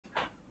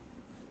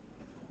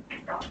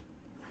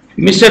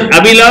Mr.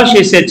 Abhilash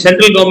is a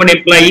central government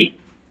employee.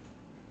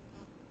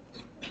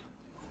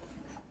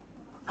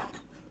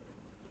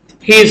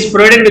 He is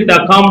provided with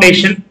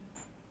accommodation.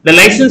 The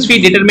license fee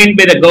determined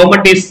by the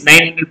government is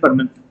 900 per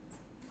month.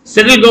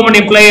 Central government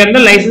employee and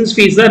the license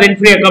fees are rent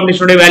free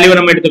accommodation value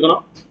நம்ம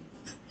எடுத்துக்கணும்.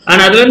 and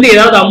அதுல இருந்து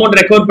ஏதாவது amount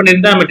recover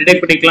பண்ணிருந்தா நம்ம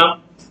detect பண்ணிக்கலாம்.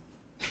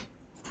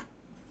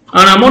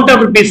 An amount of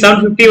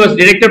 ₹750 was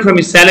deducted from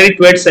his salary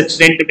towards such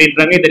rent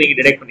அப்படின்றாங்க. இதை நீங்க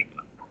டிடெக்ட்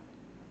பண்ணிக்கலாம்.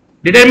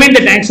 Determine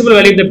the taxable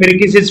value of the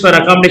premises for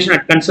accommodation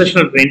at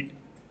concessional rent.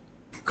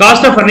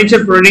 Cost of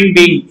furniture providing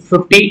being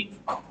 50.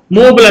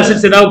 Movable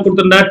assets ஏதாவது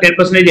கொடுத்திருந்தா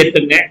 10%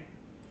 எடுத்துங்க.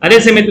 அதே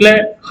சமயத்துல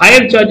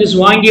higher charges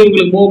வாங்கி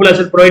உங்களுக்கு movable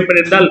asset provide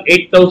பண்ணிருந்தால்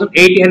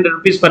 8,800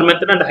 rupees per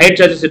month அந்த ஹையர்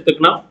சார்ஜஸ்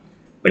எடுத்துக்கணும்.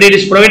 But it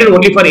is provided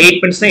only for 8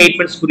 pence 8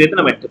 pence கூடியது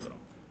நம்ம எடுத்துக்கிறோம்.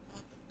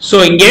 ஸோ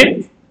இங்கே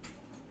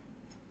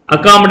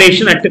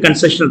accommodation at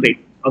concessional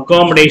rate.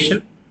 Accommodation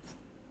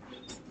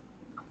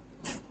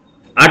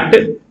at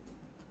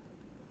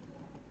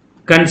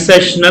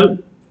concessional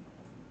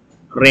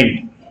rent.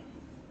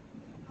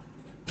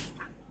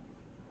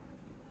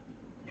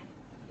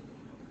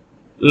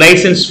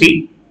 License fee.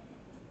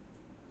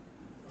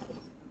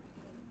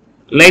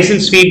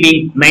 License fee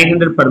being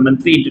 900 per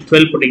month into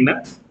 12 putting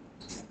that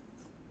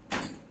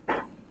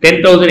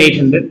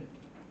 10,800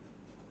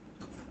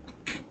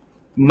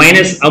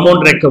 minus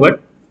amount recovered.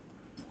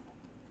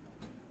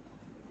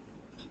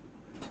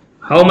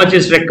 How much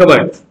is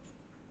recovered?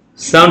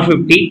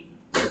 750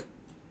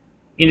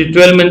 into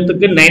 12 months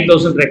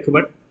 9,000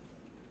 recovered.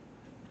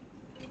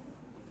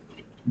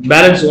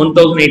 Balance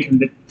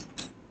 1,800.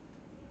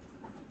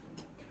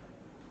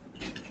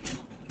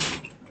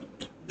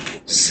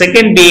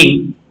 Second being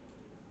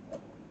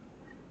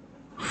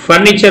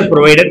furniture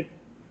provided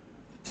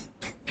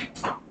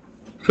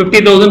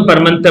 50,000 per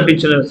month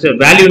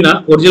value na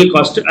original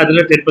cost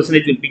adula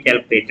 10% will be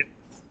calculated.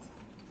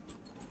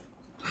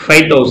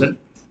 5,000.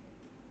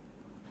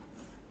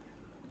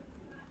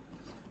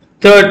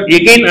 Third,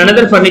 again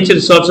another furniture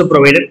is also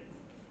provided.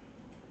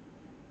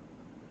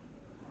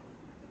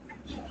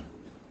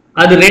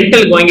 அது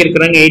rental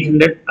வாங்கியிருக்கிறாங்க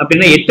 800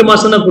 அப்படின்னா 8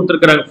 மாசம் தான்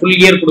கொடுத்துருக்காங்க, full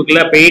year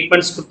கொடுக்கல. அப்போ 8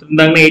 months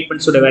கொடுத்துருந்தாங்கன்னா 8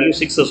 months ஓட value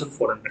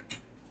 6,400.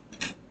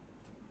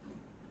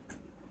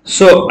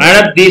 So add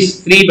up these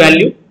three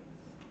value,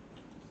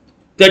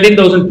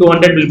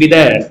 13,200 will be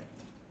the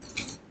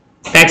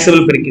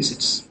taxable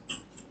perquisites.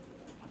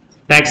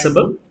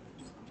 Taxable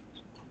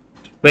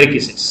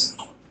perquisites.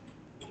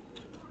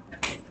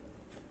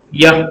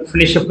 Yeah,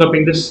 finish up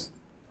copying this.